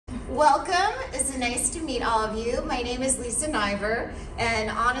Welcome. It's nice to meet all of you. My name is Lisa Niver,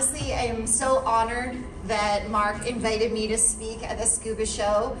 and honestly, I am so honored that Mark invited me to speak at the Scuba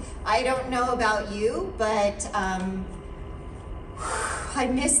Show. I don't know about you, but I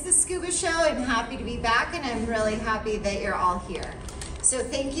missed the Scuba Show. I'm happy to be back, and I'm really happy that you're all here. So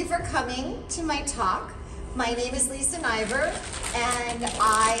thank you for coming to my talk. My name is Lisa Niver, and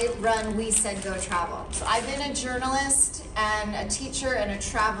I run Said Go Travel. So I've been a journalist and a teacher and a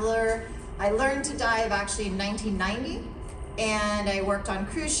traveler. I learned to dive actually in 1990, and I worked on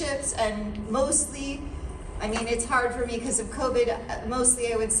cruise ships, and mostly, I mean, it's hard for me because of COVID,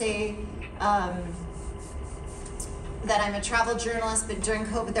 mostly I would say that I'm a travel journalist, but during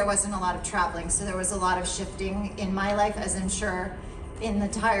COVID there wasn't a lot of traveling, so there was a lot of shifting in my life, as I'm sure in the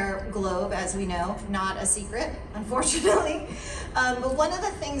entire globe, as we know, not a secret, unfortunately. But one of the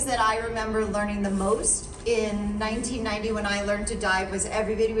things that I remember learning the most in 1990 when I learned to dive was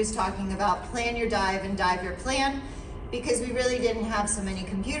everybody was talking about plan your dive and dive your plan, because we really didn't have so many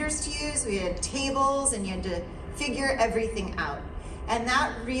computers to use. We had tables and you had to figure everything out. And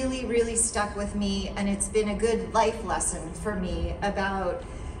that really, really stuck with me, and it's been a good life lesson for me about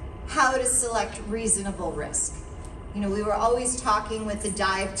how to select reasonable risk. You know, we were always talking with the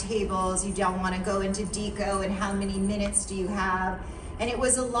dive tables, you don't want to go into deco and how many minutes do you have? And it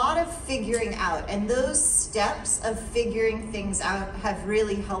was a lot of figuring out, and those steps of figuring things out have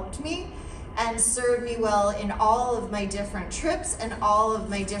really helped me and served me well in all of my different trips and all of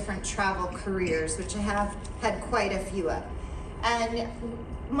my different travel careers, which I have had quite a few of. And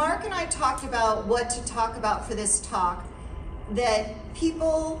Mark and I talked about what to talk about for this talk, that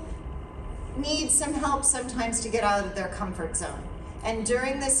people need some help sometimes to get out of their comfort zone. And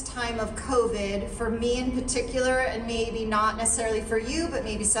during this time of COVID, for me in particular, and maybe not necessarily for you, but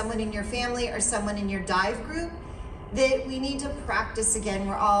maybe someone in your family or someone in your dive group, that we need to practice again.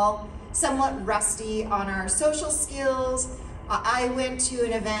 We're all somewhat rusty on our social skills. I went to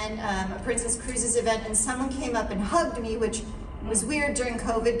an event, a Princess Cruises event, and someone came up and hugged me, which was weird during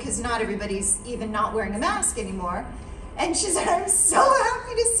COVID because not everybody's even not wearing a mask anymore. And she said, "I'm so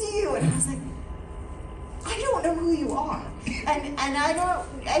happy to see you." And I was like, I don't know who you are. And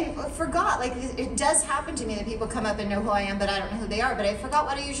I forgot, like it does happen to me that people come up and know who I am, but I don't know who they are, but I forgot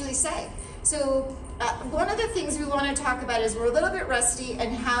what I usually say. So one of the things we want to talk about is we're a little bit rusty,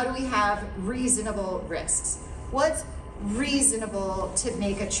 and how do we have reasonable risks? What's reasonable to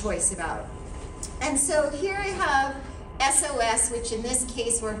make a choice about? And so here I have SOS, which in this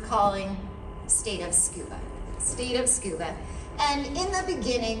case we're calling State of Scuba. State of Scuba. And in the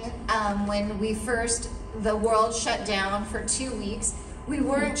beginning, when the world shut down for 2 weeks, we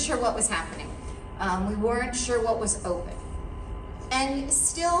weren't sure what was happening. We weren't sure what was open. And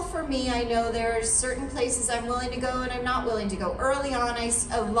still for me, I know there are certain places I'm willing to go and I'm not willing to go. Early on,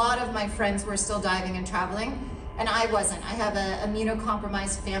 a lot of my friends were still diving and traveling, and I wasn't. I have an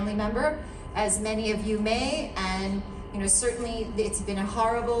immunocompromised family member, as many of you may, and you know, certainly it's been a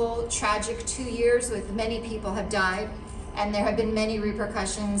horrible, tragic 2 years with many people have died, and there have been many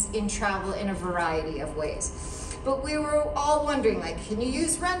repercussions in travel in a variety of ways. But we were all wondering, like, can you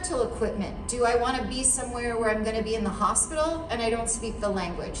use rental equipment? Do I want to be somewhere where I'm going to be in the hospital and I don't speak the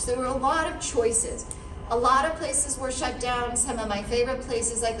language? So there were a lot of choices. A lot of places were shut down. Some of my favorite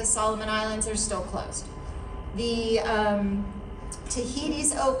places, like the Solomon Islands, are still closed. The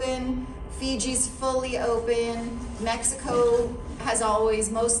Tahiti's open. Fiji's fully open. Mexico has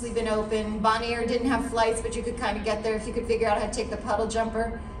always mostly been open. Bonaire didn't have flights, but you could kind of get there if you could figure out how to take the puddle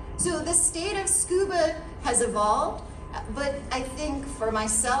jumper. So the state of scuba has evolved, but I think for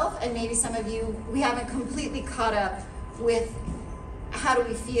myself and maybe some of you, we haven't completely caught up with how do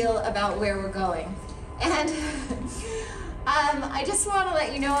we feel about where we're going. And I just want to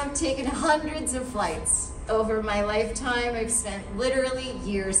let you know I've taken hundreds of flights. Over my lifetime, I've spent literally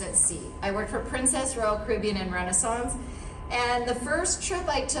years at sea. I worked for Princess, Royal Caribbean, and Renaissance. And the first trip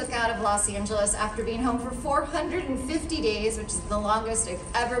I took out of Los Angeles after being home for 450 days, which is the longest I've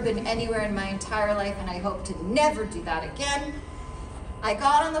ever been anywhere in my entire life, and I hope to never do that again, I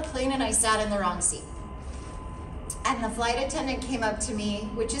got on the plane and I sat in the wrong seat. And the flight attendant came up to me,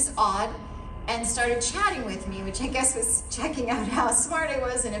 which is odd, and started chatting with me, which I guess was checking out how smart I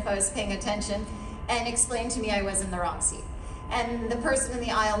was and if I was paying attention, and explained to me I was in the wrong seat. And the person in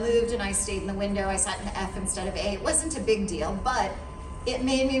the aisle moved and I stayed in the window. I sat in F instead of A. It wasn't a big deal, but it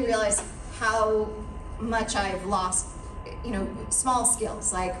made me realize how much I've lost, you know, small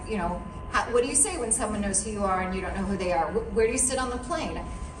skills. Like, you know, what do you say when someone knows who you are and you don't know who they are? Where do you sit on the plane?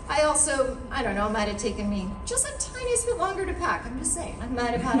 I also, I don't know, it might have taken me just a tiniest bit longer to pack. I'm just saying, I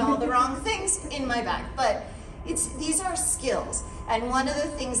might have had all the wrong things in my bag, but these are skills. And one of the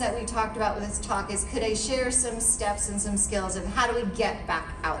things that we talked about with this talk is, could I share some steps and some skills of how do we get back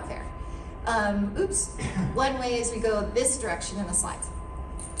out there? One way is we go this direction in the slides.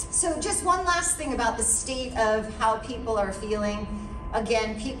 So just one last thing about the state of how people are feeling.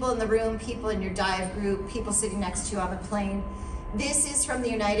 Again, people in the room, people in your dive group, people sitting next to you on the plane. This is from the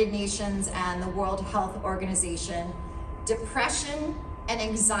United Nations and the World Health Organization. Depression and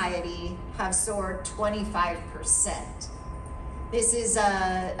anxiety have soared 25%. This is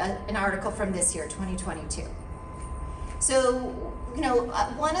an article from this year, 2022. So, you know,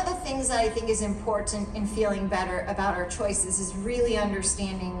 one of the things that I think is important in feeling better about our choices is really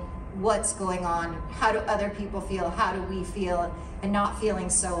understanding what's going on, how do other people feel, how do we feel, and not feeling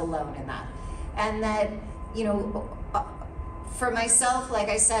so alone in that. And that, you know, for myself, like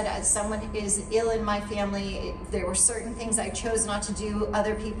I said, as someone is ill in my family, there were certain things I chose not to do.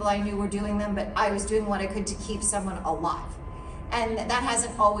 Other people I knew were doing them, but I was doing what I could to keep someone alive. And that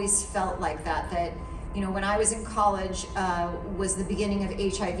hasn't always felt like that. That, you know, when I was in college was the beginning of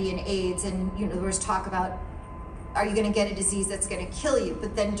HIV and AIDS, and, you know, there was talk about, are you gonna get a disease that's gonna kill you?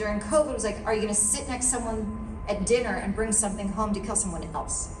 But then during COVID, it was like, are you gonna sit next to someone at dinner and bring something home to kill someone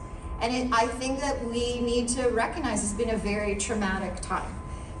else? And I think that we need to recognize it's been a very traumatic time.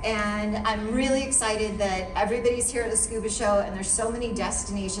 And I'm really excited that everybody's here at the Scuba Show, and there's so many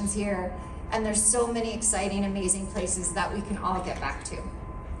destinations here, and there's so many exciting, amazing places that we can all get back to.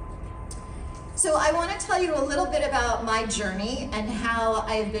 So I want to tell you a little bit about my journey and how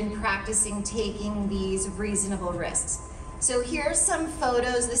I've been practicing taking these reasonable risks. So here's some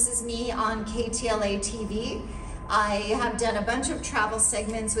photos. This is me on KTLA TV. I have done a bunch of travel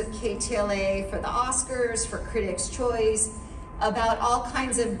segments with KTLA for the Oscars, for Critics' Choice, about all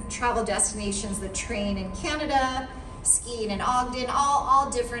kinds of travel destinations, the train in Canada, skiing in Ogden,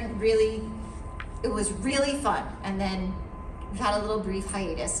 all different, really, it was really fun. And then we've had a little brief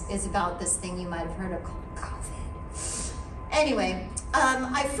hiatus. It's about this thing you might have heard of called COVID. Anyway,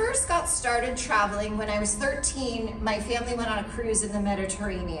 I first got started traveling when I was 13. My family went on a cruise in the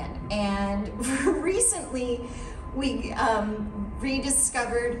Mediterranean. And recently, we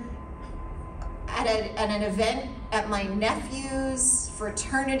rediscovered at an event at my nephew's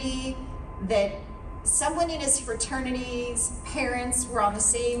fraternity that someone in his fraternity's parents were on the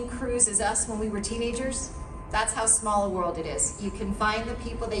same cruise as us when we were teenagers. That's how small a world it is. You can find the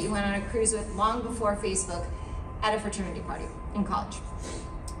people that you went on a cruise with long before Facebook at a fraternity party in college,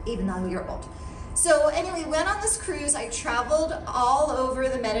 even though you're old. So anyway, went on this cruise. I traveled all over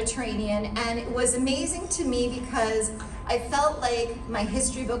the Mediterranean, and it was amazing to me because I felt like my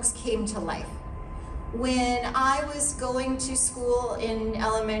history books came to life. When I was going to school in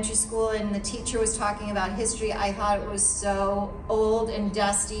elementary school and the teacher was talking about history, I thought it was so old and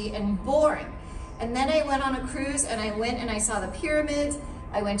dusty and boring. And then I went on a cruise and I went and I saw the pyramids.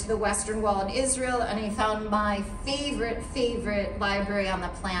 I went to the Western Wall in Israel, and I found my favorite library on the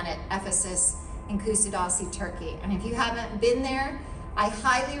planet, Ephesus in Kusadasi, Turkey. And if you haven't been there, I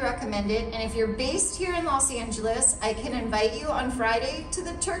highly recommend it. And if you're based here in Los Angeles, I can invite you on Friday to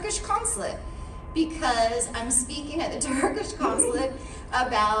the Turkish consulate, because I'm speaking at the Turkish consulate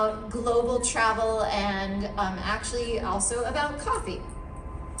about global travel and actually also about coffee.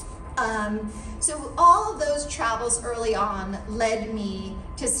 So all of those travels early on led me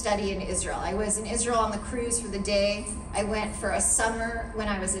to study in Israel. I was in Israel on the cruise for the day. I went for a summer when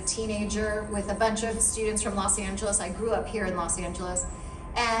I was a teenager with a bunch of students from Los Angeles. I grew up here in Los Angeles.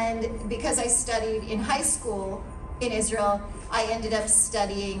 And because I studied in high school in Israel, I ended up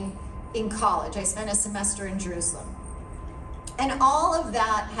studying in college. I spent a semester in Jerusalem. And all of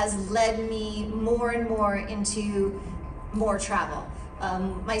that has led me more and more into more travel.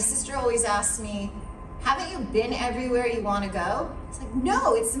 My sister always asks me, haven't you been everywhere you want to go? It's like,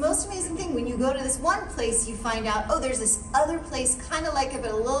 no, it's the most amazing thing. When you go to this one place, you find out, oh, there's this other place kind of like it,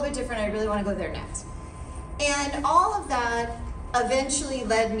 but a little bit different. I really want to go there next. And all of that eventually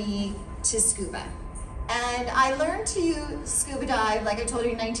led me to scuba. And I learned to scuba dive, like I told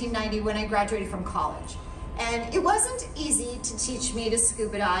you, in 1990 when I graduated from college. And it wasn't easy to teach me to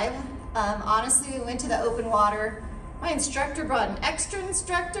scuba dive. Honestly, we went to the open water. My instructor brought an extra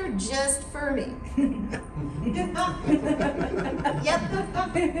instructor just for me. Yep.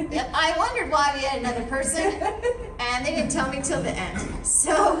 I wondered why we had another person, and they didn't tell me till the end.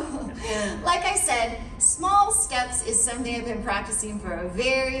 So, like I said, small steps is something I've been practicing for a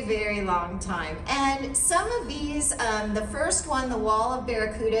very long time. And some of these, the first one, the Wall of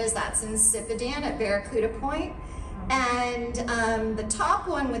Barracudas, that's in Sipadan at Barracuda Point. And the top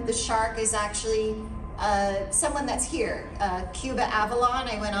one with the shark is actually someone that's here, Cuba Avalon.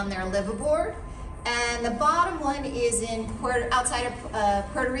 I went on their liveaboard. And the bottom one is in outside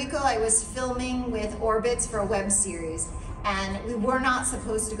of Puerto Rico. I was filming with Orbits for a web series, and we were not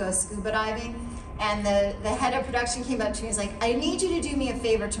supposed to go scuba diving. And the head of production came up to me and was like, I need you to do me a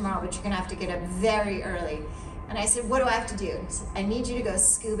favor tomorrow, but you're gonna have to get up very early. And I said, what do I have to do? He said, I need you to go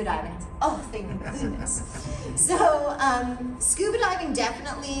scuba diving. Oh, thank goodness. So scuba diving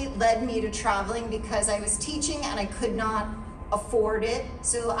definitely led me to traveling because I was teaching and I could not afford it.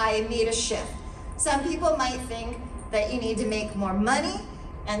 So I made a shift. Some people might think that you need to make more money,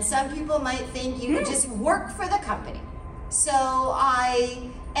 and some people might think you could just work for the company. So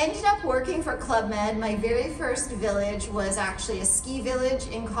I ended up working for Club Med. My very first village was actually a ski village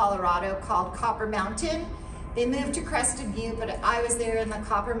in Colorado called Copper Mountain. They moved to Crested Butte, but I was there in the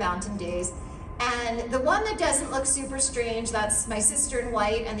Copper Mountain days. And the one that doesn't look super strange, that's my sister in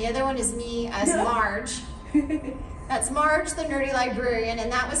white, and the other one is me as Marge. That's Marge, the nerdy librarian, and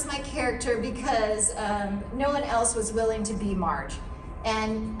that was my character because no one else was willing to be Marge.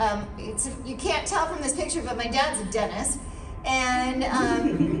 And you can't tell from this picture, but my dad's a dentist. And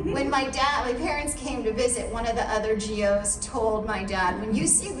when my parents came to visit, one of the other GOs told my dad, when you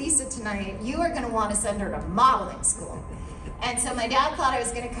see Lisa tonight, you are gonna wanna send her to modeling school. And so my dad thought I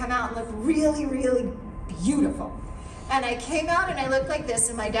was gonna come out and look really, really beautiful. And I came out and I looked like this,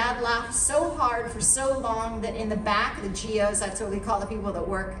 and my dad laughed so hard for so long that in the back, the GOs, that's what we call the people that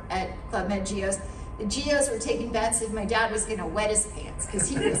work at Club Med, GOs, the GOs were taking bets if my dad was gonna wet his pants, because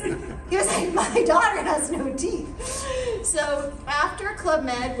he was like, my daughter has no teeth. So after Club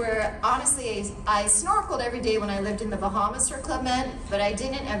Med, where honestly I snorkeled every day when I lived in the Bahamas for Club Med, but I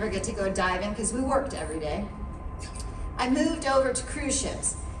didn't ever get to go diving because we worked every day, I moved over to cruise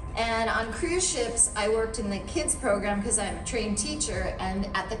ships. And on cruise ships, I worked in the kids program because I'm a trained teacher, and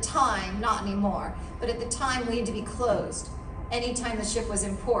at the time, not anymore, but at the time we had to be closed anytime the ship was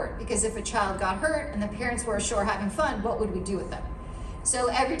in port, because if a child got hurt and the parents were ashore having fun, what would we do with them? So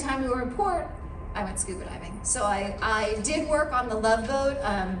every time we were in port, I went scuba diving. So I did work on the Love Boat.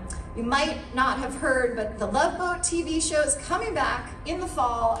 You might not have heard, but the Love Boat TV show is coming back in the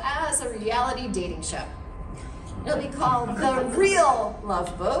fall as a reality dating show. It'll be called The Real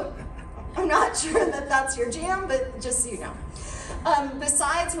Love Boat. I'm not sure that that's your jam, but just so you know.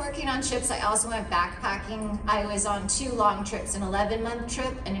 Besides working on ships, I also went backpacking. I was on 2 long trips, an 11-month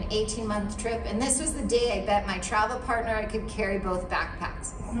trip and an 18-month trip. And this was the day I bet my travel partner I could carry both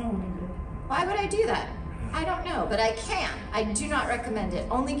backpacks. Why would I do that? I don't know, but I can. I do not recommend it.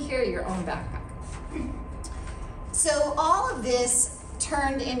 Only carry your own backpack. So all of this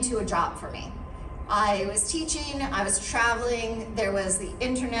turned into a job for me. I was teaching, I was traveling, there was the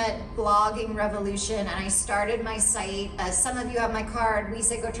internet blogging revolution, and I started my site. As some of you have my card,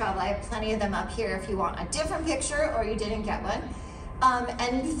 Lisa Go Travel. I have plenty of them up here if you want a different picture or you didn't get one.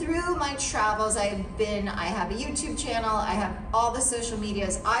 And through my travels, I have a YouTube channel, I have all the social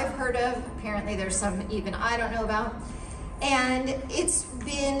medias I've heard of. Apparently there's some even I don't know about. And it's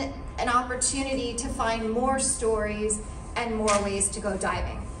been an opportunity to find more stories and more ways to go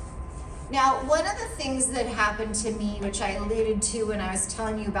diving. Now, one of the things that happened to me, which I alluded to when I was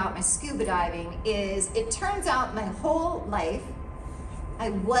telling you about my scuba diving, is it turns out my whole life,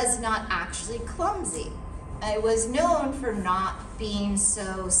 I was not actually clumsy. I was known for not being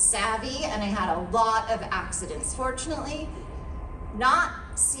so savvy, and I had a lot of accidents. Fortunately,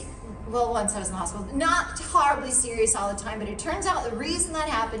 well, once I was in the hospital, not horribly serious all the time, but it turns out the reason that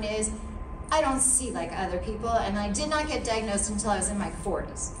happened is I don't see like other people, and I did not get diagnosed until I was in my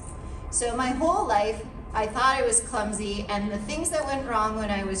 40s. So my whole life, I thought I was clumsy, and the things that went wrong when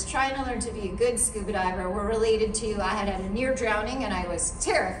I was trying to learn to be a good scuba diver were related to I had a near drowning and I was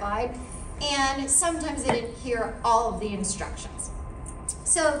terrified, and sometimes I didn't hear all of the instructions.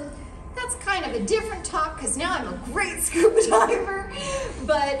 So that's kind of a different talk because now I'm a great scuba diver,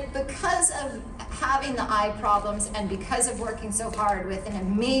 but because of having the eye problems and because of working so hard with an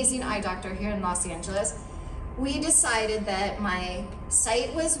amazing eye doctor here in Los Angeles, we decided that my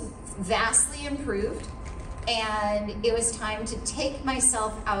sight was vastly improved and it was time to take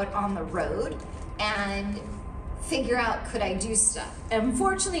myself out on the road and figure out, could I do stuff? And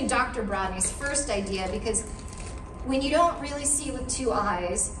unfortunately, Dr. Brodney's first idea, because when you don't really see with 2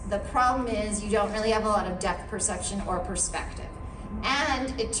 eyes, the problem is you don't really have a lot of depth perception or perspective.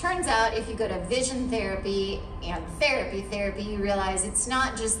 And it turns out if you go to vision therapy and therapy, you realize it's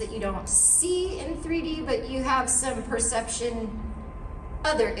not just that you don't see in 3D, but you have some perception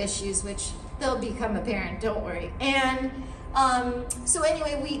other issues, which they'll become apparent, don't worry. And so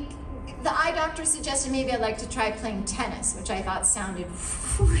anyway, the eye doctor suggested maybe I'd like to try playing tennis, which I thought sounded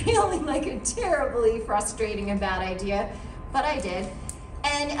really like a terribly frustrating and bad idea, but I did.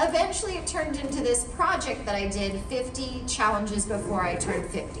 And eventually it turned into this project that I did, 50 challenges before I turned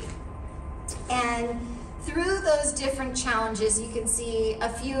 50. And through those different challenges, you can see a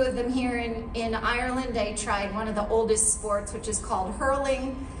few of them here in Ireland. I tried one of the oldest sports, which is called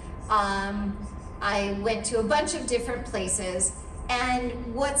hurling. I went to a bunch of different places.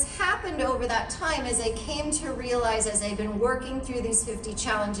 And what's happened over that time is I came to realize, as I've been working through these 50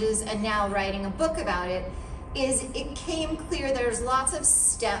 challenges and now writing a book about it, is it came clear there's lots of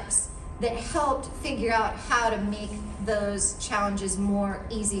steps that helped figure out how to make those challenges more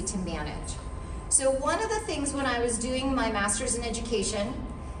easy to manage. So one of the things when I was doing my master's in education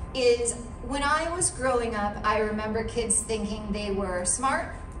is when I was growing up, I remember kids thinking they were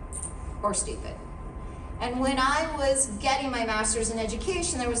smart or stupid. And when I was getting my master's in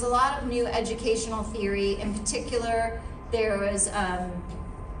education, there was a lot of new educational theory. In particular, there was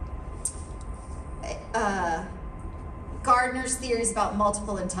Gardner's theories about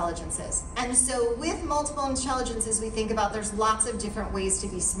multiple intelligences. And so with multiple intelligences, we think about there's lots of different ways to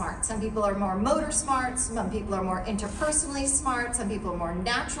be smart. Some people are more motor smart, some people are more interpersonally smart, some people are more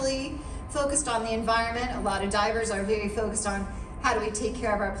naturally focused on the environment. A lot of divers are very focused on how do we take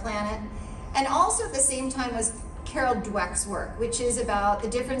care of our planet. And also at the same time was Carol Dweck's work, which is about the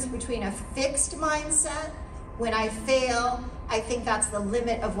difference between a fixed mindset. When I fail, I think that's the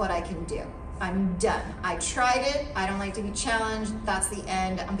limit of what I can do. I'm done. I tried it. I don't like to be challenged. That's the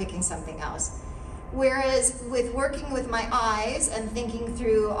end. I'm picking something else. Whereas with working with my eyes and thinking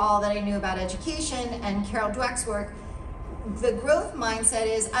through all that I knew about education and Carol Dweck's work, the growth mindset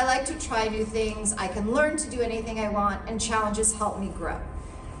is I like to try new things. I can learn to do anything I want, and challenges help me grow.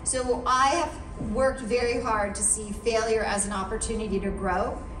 So I have worked very hard to see failure as an opportunity to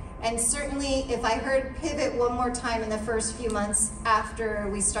grow. And certainly if I heard pivot one more time in the first few months after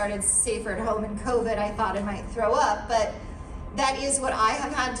we started safer at home and COVID, I thought I might throw up, but that is what I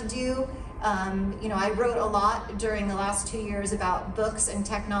have had to do. You know, I wrote a lot during the last 2 years about books and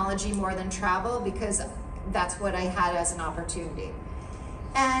technology more than travel because that's what I had as an opportunity.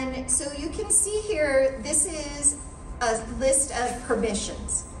 And so you can see here, this is a list of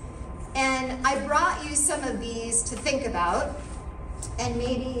permissions. And I brought you some of these to think about. And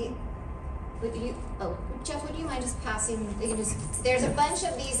maybe, would you, oh, Jeff, would you mind just passing, there's a bunch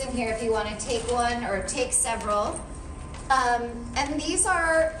of these in here if you want to take one or take several. And these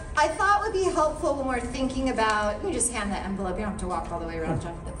are, I thought would be helpful when we're thinking about, you can just hand the envelope, you don't have to walk all the way around,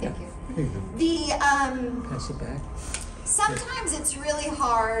 Jeff, but thank you. Pass it back. Sometimes it's really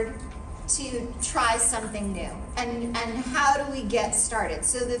hard to try something new, and how do we get started?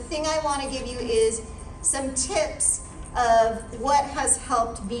 So the thing I want to give you is some tips of what has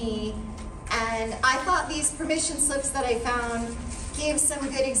helped me, and I thought these permission slips that I found gave some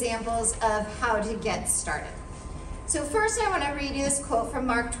good examples of how to get started. So first I want to read you this quote from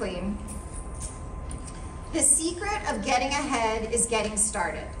Mark Twain. The secret of getting ahead is getting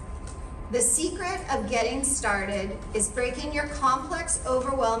started. The secret of getting started is breaking your complex,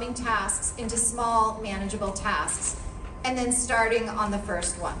 overwhelming tasks into small, manageable tasks, and then starting on the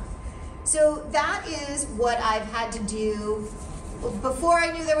first one. So that is what I've had to do before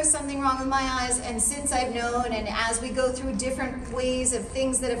I knew there was something wrong with my eyes, and since I've known, and as we go through different ways of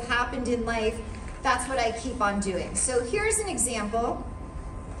things that have happened in life, that's what I keep on doing. So here's an example.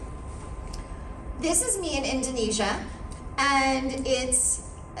 This is me in Indonesia, and it's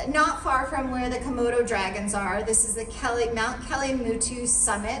not far from where the Komodo dragons are. This is the Mount Kelimutu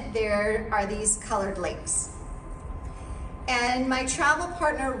summit. There are these colored lakes. And my travel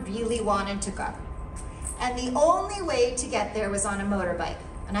partner really wanted to go. And the only way to get there was on a motorbike.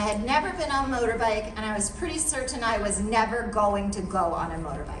 And I had never been on a motorbike, and I was pretty certain I was never going to go on a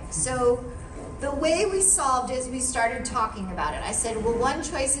motorbike. So the way we solved is we started talking about it. I said, well, one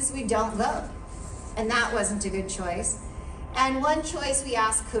choice is we don't go. And that wasn't a good choice. And one choice we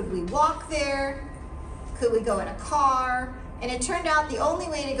asked, could we walk there? Could we go in a car? And it turned out the only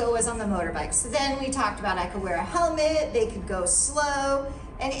way to go was on the motorbike. So then we talked about I could wear a helmet, they could go slow,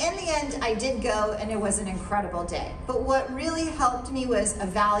 and in the end I did go, and it was an incredible day. But what really helped me was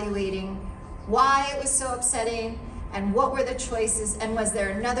evaluating why it was so upsetting and what were the choices, and was there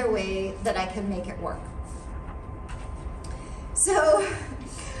another way that I could make it work. So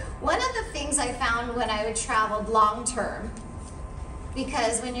one of the things I found when I traveled long term,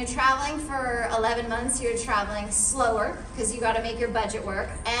 because when you're traveling for 11 months, you're traveling slower because you got to make your budget work,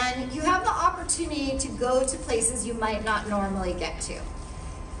 and you have the opportunity to go to places you might not normally get to.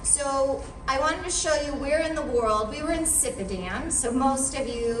 So I wanted to show you where in the world. We were in Sipadan, so most of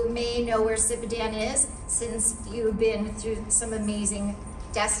you may know where Sipadan is since you've been through some amazing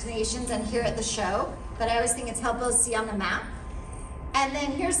destinations and here at the show, but I always think it's helpful to see on the map. And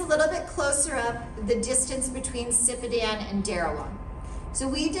then here's a little bit closer up, the distance between Sipadan and Darawan. So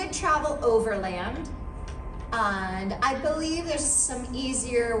we did travel overland, and I believe there's some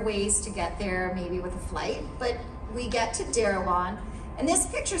easier ways to get there, maybe with a flight, but we get to Darawan. And this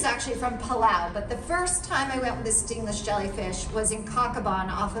picture is actually from Palau, but the first time I went with the stingless jellyfish was in Kakaban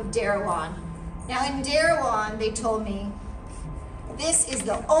off of Darawan. Now in Darawan, they told me, this is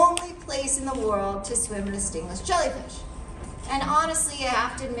the only place in the world to swim with a stingless jellyfish. And honestly, I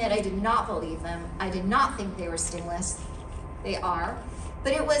have to admit, I did not believe them. I did not think they were stingless. They are.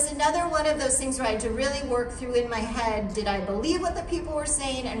 But it was another one of those things where I had to really work through in my head, did I believe what the people were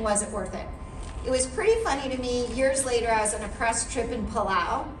saying, and was it worth it? It was pretty funny to me. Years later, I was on a press trip in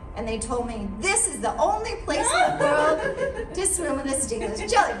Palau, and they told me, this is the only place in the world to swim with a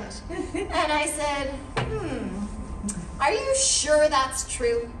stingless jellyfish. And I said, are you sure that's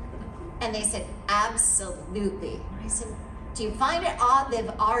true? And they said, absolutely. And I said, do you find it odd they've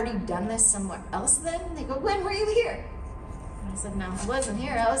already done this somewhere else then? And they go, when were you here? And I said, no, I wasn't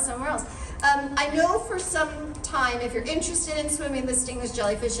here, I was somewhere else. I know for some time, if you're interested in swimming the stingless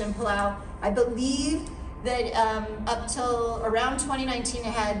jellyfish in Palau, I believe that up till around 2019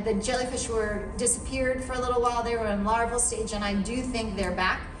 the jellyfish were disappeared for a little while. They were in larval stage, and I do think they're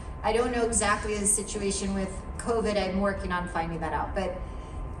back. I don't know exactly the situation with COVID. I'm working on finding that out, but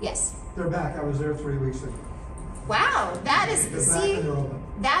yes. They're back. I was there 3 weeks ago. Wow, that is, see, and they're open.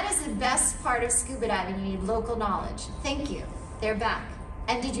 that is the best part of scuba diving. You need local knowledge. Thank you. They're back.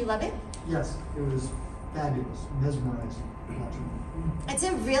 And did you love it? Yes, it was fabulous, mesmerizing watching. It's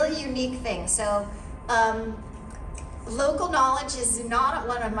a really unique thing. So local knowledge is not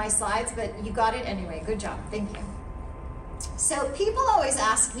one of my slides, but you got it anyway. Good job. Thank you. So people always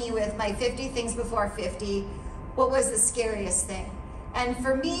ask me with my 50 things before 50, what was the scariest thing? And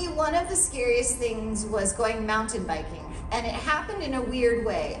for me, one of the scariest things was going mountain biking. And it happened in a weird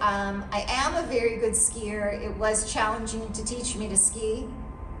way. I am a very good skier. It was challenging to teach me to ski.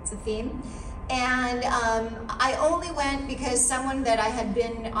 It's a theme. And I only went because someone that I had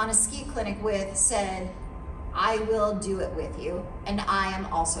been on a ski clinic with said, I will do it with you, and I am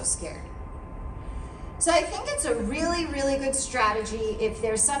also scared. So I think it's a really, really good strategy if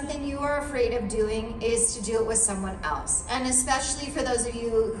there's something you are afraid of doing, is to do it with someone else. And especially for those of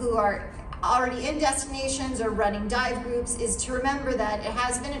you who are already in destinations or running dive groups, is to remember that it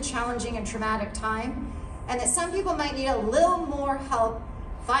has been a challenging and traumatic time, and that some people might need a little more help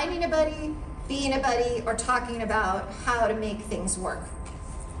finding a buddy, being a buddy, or talking about how to make things work.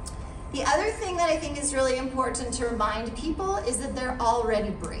 The other thing that I think is really important to remind people is that they're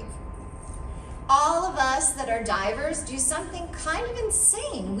already brave. All of us that are divers do something kind of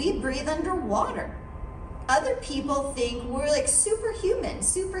insane. We breathe underwater. Other people think we're like superhuman,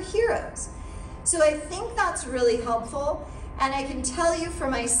 superheroes. So I think that's really helpful. And I can tell you for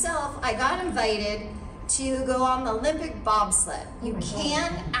myself, I got invited to go on the Olympic bobsled. You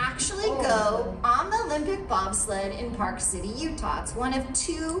can actually go on the Olympic bobsled in Park City, Utah. It's one of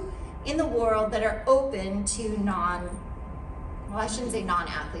 2 in the world that are open to well, I shouldn't say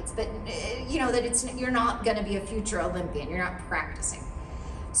non-athletes, but you know that you're not going to be a future Olympian. You're not practicing.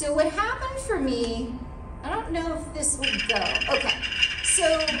 So what happened for me, I don't know if this will go. Okay, so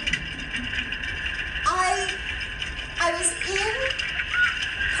I was in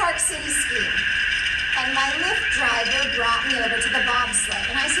Park City skiing, and my Lyft driver brought me over to the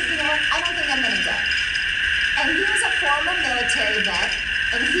bobsled, and I said, you know what, I don't think I'm going to go. And he was a former military vet,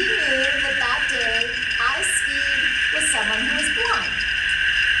 and he knew that day I skied with someone who was blind.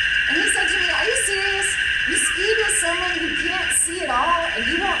 And he said to me, are you serious? You skied with someone who can't see at all, and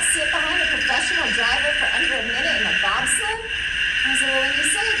you won't sit behind a professional driver for under a minute in a bobsled? And I said, well, when you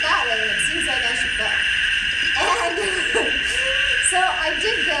say it that way, it seems like I should go. And so I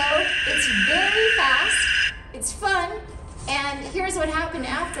did go. It's very fast. It's fun. And here's what happened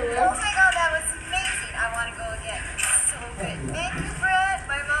afterwards. Oh my God, that was amazing. I want to go again. So good. Thank you, Brett.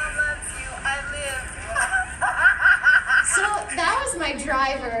 My mom loves you. I live. So that was my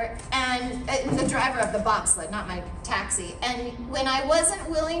driver, and the driver of the bobsled, not my taxi. And when I wasn't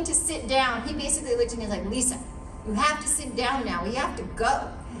willing to sit down, he basically looked at me like, Lisa, you have to sit down now. We have to go.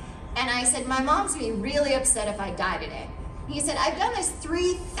 And I said, my mom's going to be really upset if I die today. He said, I've done this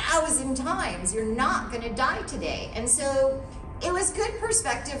 3,000 times. You're not going to die today. And so it was good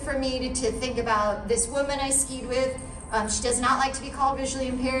perspective for me to think about this woman I skied with. She does not like to be called visually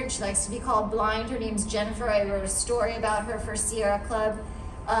impaired. She likes to be called blind. Her name's Jennifer. I wrote a story about her for Sierra Club.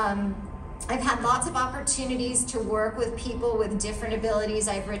 I've had lots of opportunities to work with people with different abilities.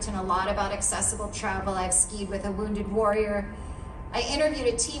 I've written a lot about accessible travel. I've skied with a wounded warrior. I interviewed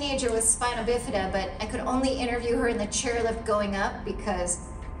a teenager with spina bifida, but I could only interview her in the chairlift going up because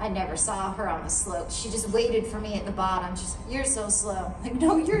I never saw her on the slope. She just waited for me at the bottom. She's like, you're so slow. I'm like,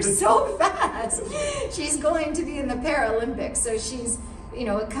 no, you're so fast. She's going to be in the Paralympics, so she's, you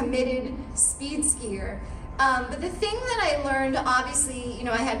know, a committed speed skier. But the thing that I learned, obviously, you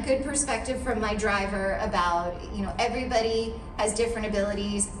know, I had good perspective from my driver about, you know, everybody has different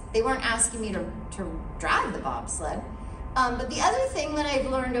abilities. They weren't asking me to drive the bobsled. But the other thing that I've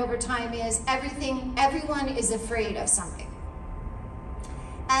learned over time is everyone is afraid of something.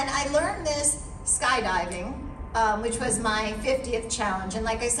 And I learned this skydiving, which was my 50th challenge. And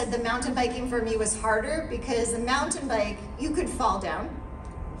like I said, the mountain biking for me was harder because the mountain bike, you could fall down.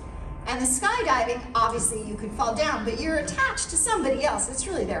 And the skydiving, obviously you could fall down, but you're attached to somebody else. It's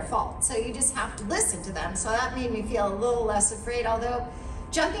really their fault. So you just have to listen to them. So that made me feel a little less afraid, although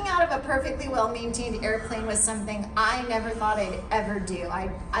jumping out of a perfectly well-maintained airplane was something I never thought I'd ever do.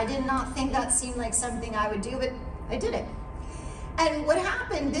 I did not think that seemed like something I would do, but I did it. And what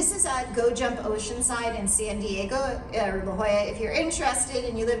happened, this is at Go Jump Oceanside in San Diego, or La Jolla. If you're interested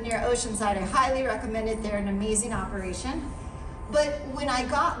and you live near Oceanside, I highly recommend it. They're an amazing operation. But when I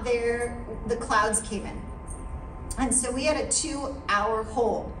got there, the clouds came in. And so we had a 2-hour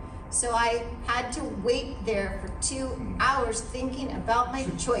hold. So I had to wait there for 2 hours thinking about my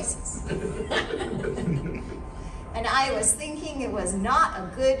choices. And I was thinking it was not a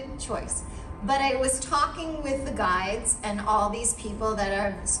good choice. But I was talking with the guides and all these people that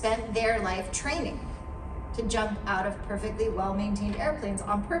have spent their life training to jump out of perfectly well-maintained airplanes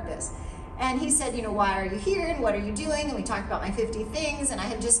on purpose. And he said, you know, why are you here and what are you doing? And we talked about my 50 things, and I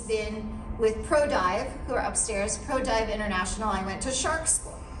had just been with ProDive, who are upstairs, ProDive International. I went to shark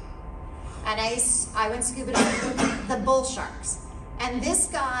school. And I went scuba diving with the bull sharks. And this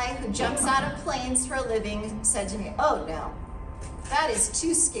guy who jumps out of planes for a living said to me, oh no, that is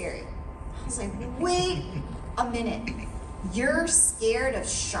too scary. I was like, wait a minute, you're scared of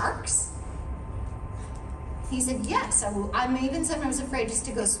sharks? He said, yes, I'm even sometimes afraid just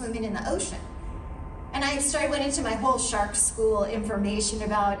to go swimming in the ocean. And I went into my whole shark school information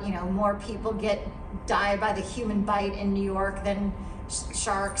about, you know, more people die by the human bite in New York than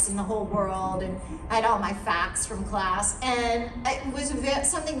sharks in the whole world. And I had all my facts from class. And it was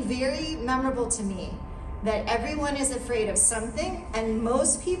something very memorable to me, that everyone is afraid of something, and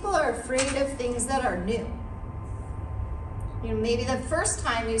most people are afraid of things that are new. You know, maybe the first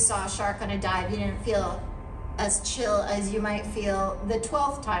time you saw a shark on a dive, you didn't feel as chill as you might feel the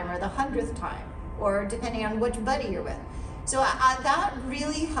 12th time or the 100th time, or depending on which buddy you're with. So that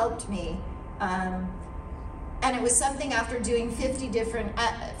really helped me. And it was something after doing 50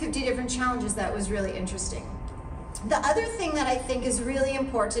 different challenges that was really interesting. The other thing that I think is really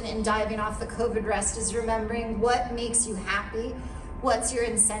important in diving off the COVID rest is remembering what makes you happy, what's your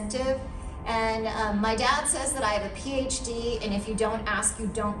incentive. And my dad says that I have a PhD, and if you don't ask, you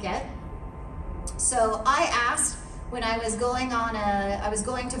don't get. So I asked when I was going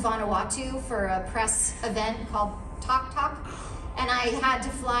to Vanuatu for a press event called Talk Talk, and I had to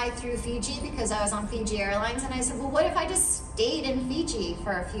fly through Fiji because I was on Fiji Airlines, and I said, well, what if I just stayed in Fiji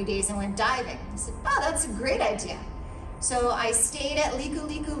for a few days and went diving? He said, oh, that's a great idea. So I stayed at Liku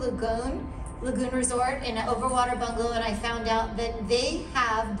Liku Lagoon Resort in an overwater bungalow, and I found out that they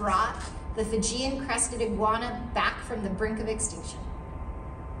have brought the Fijian crested iguana back from the brink of extinction.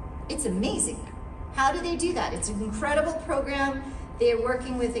 It's amazing. How do they do that? It's an incredible program. They're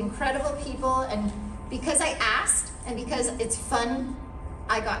working with incredible people, and because I asked and because it's fun,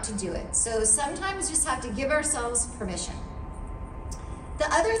 I got to do it. So sometimes we just have to give ourselves permission.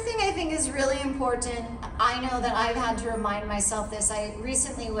 The other thing I think is really important, I know that I've had to remind myself this. I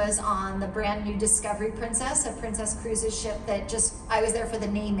recently was on the brand new Discovery Princess, a Princess Cruises ship that I was there for the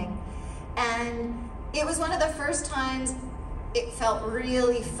naming. And it was one of the first times it felt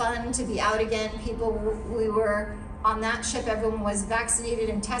really fun to be out again. We were on that ship, everyone was vaccinated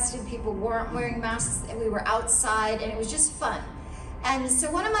and tested, people weren't wearing masks, and we were outside, and it was just fun. And so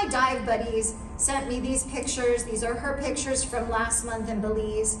one of my dive buddies sent me these pictures. These are her pictures from last month in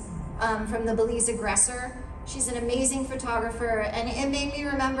Belize, from the Belize Aggressor. She's an amazing photographer, and it made me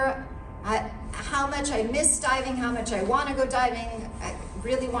remember how much I miss diving, how much I want to go diving. I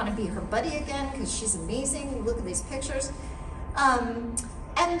really want to be her buddy again because she's amazing. Look at these pictures. And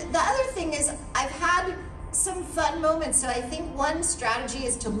the other thing is I've had some fun moments. So I think one strategy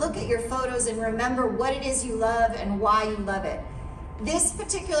is to look at your photos and remember what it is you love and why you love it. This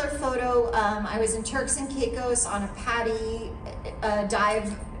particular photo, I was in Turks and Caicos on a PADI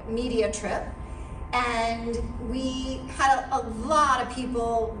dive media trip, and we had a lot of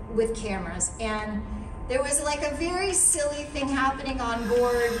people with cameras, and there was like a very silly thing happening on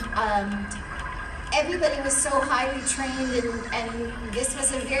board. Everybody was so highly trained, and this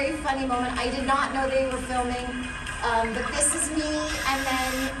was a very funny moment. I did not know they were filming, but this is me and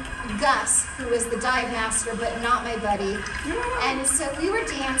then Gus, who was the dive master, but not my buddy. And so we were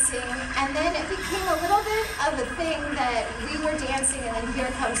dancing, and then it became a little bit of a thing that we were dancing, and then here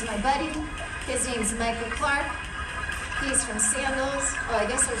comes my buddy. His name's Michael Clark. He's from Sandals. Oh, I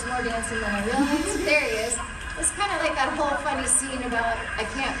guess there's more dancing than I realized. There he is. It's kind of like that whole funny scene about, I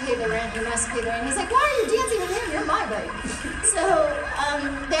can't pay the rent, you must pay the rent. He's like, why are you dancing with him? You're my buddy. So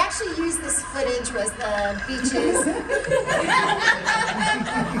they actually used this footage, was the beaches.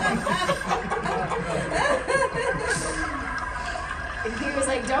 And he was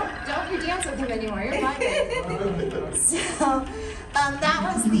like, don't you dance with him anymore, you're my buddy. So that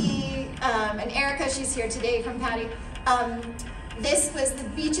was the, and Erica, she's here today from Patty. This was, the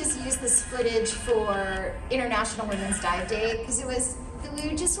beaches used this footage for International Women's Dive Day because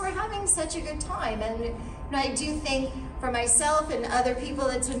we just were having such a good time. And I do think for myself and other people,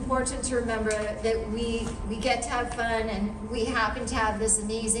 it's important to remember that we get to have fun, and we happen to have this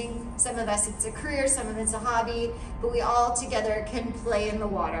amazing, some of us it's a career, some of it's a hobby, but we all together can play in the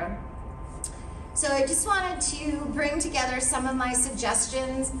water. So I just wanted to bring together some of my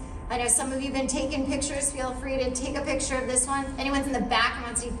suggestions. I know some of you have been taking pictures. Feel free to take a picture of this one. Anyone's in the back and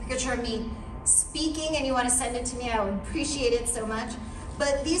wants to take a picture of me speaking and you want to send it to me, I would appreciate it so much.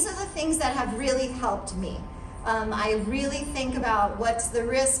 But these are the things that have really helped me. I really think about what's the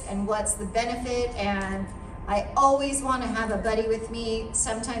risk and what's the benefit, and I always want to have a buddy with me.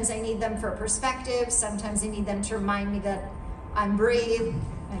 Sometimes I need them for perspective. Sometimes I need them to remind me that I'm brave.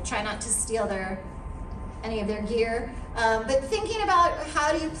 I try not to steal any of their gear. But thinking about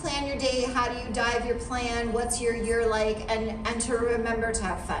how do you plan your day, how do you dive your plan, what's your year like, and to remember to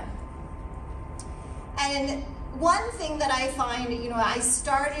have fun. And one thing that I find, I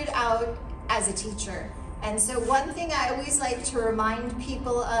started out as a teacher. And so one thing I always like to remind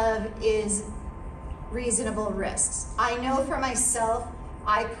people of is reasonable risks. I know for myself,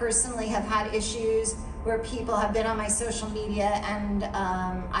 I personally have had issues where people have been on my social media and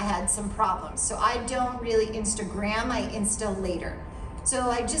I had some problems. So I don't really Instagram, I Insta later. So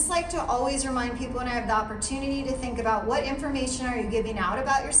I just like to always remind people when I have the opportunity to think about what information are you giving out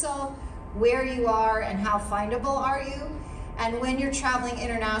about yourself, where you are, and how findable are you. And when you're traveling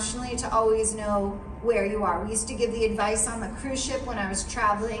internationally, to always know where you are. We used to give the advice on the cruise ship when I was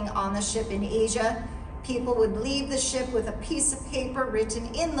traveling on the ship in Asia. People would leave the ship with a piece of paper written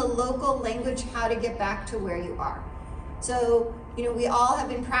in the local language how to get back to where you are. So, we all have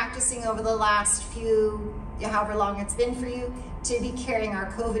been practicing over the last however long it's been for you, to be carrying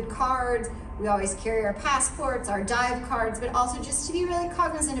our COVID cards. We always carry our passports, our dive cards, but also just to be really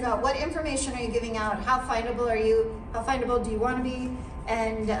cognizant about what information are you giving out, how findable are you, how findable do you want to be,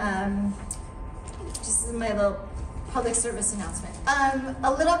 and just my little public service announcement.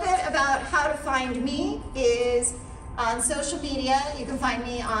 A little bit about how to find me is on social media. You can find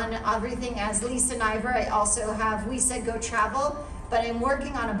me on everything as Lisa Niver. I also have We Said Go Travel, but I'm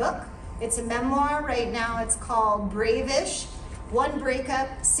working on a book. It's a memoir right now. It's called Brave-ish: 1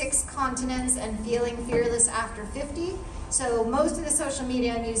 Breakup, 6 Continents, and Feeling Fearless After 50. So most of the social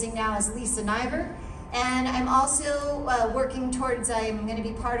media I'm using now is Lisa Niver. And I'm also working towards, I'm going to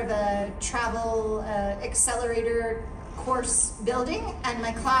be part of a travel accelerator course building, and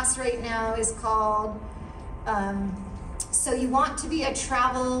my class right now is called So You Want to Be a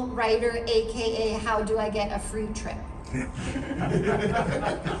Travel Writer, aka How Do I Get a Free Trip?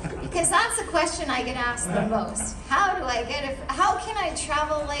 Because that's a question I get asked the most. How can I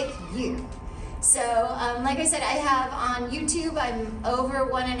travel like you? So, like I said, I have on YouTube, I'm over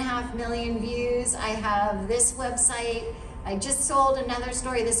 1.5 million views. I have this website. I just sold another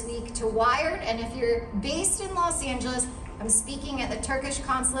story this week to Wired, and if you're based in Los Angeles, I'm speaking at the Turkish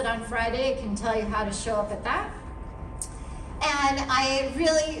consulate on Friday. I can tell you how to show up at that. And I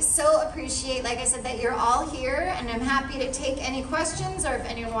really so appreciate, like I said, that you're all here, and I'm happy to take any questions, or if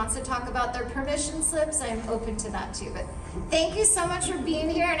anyone wants to talk about their permission slips, I'm open to that too. But thank you so much for being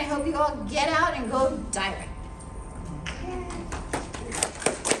here, and I hope you all get out and go diving.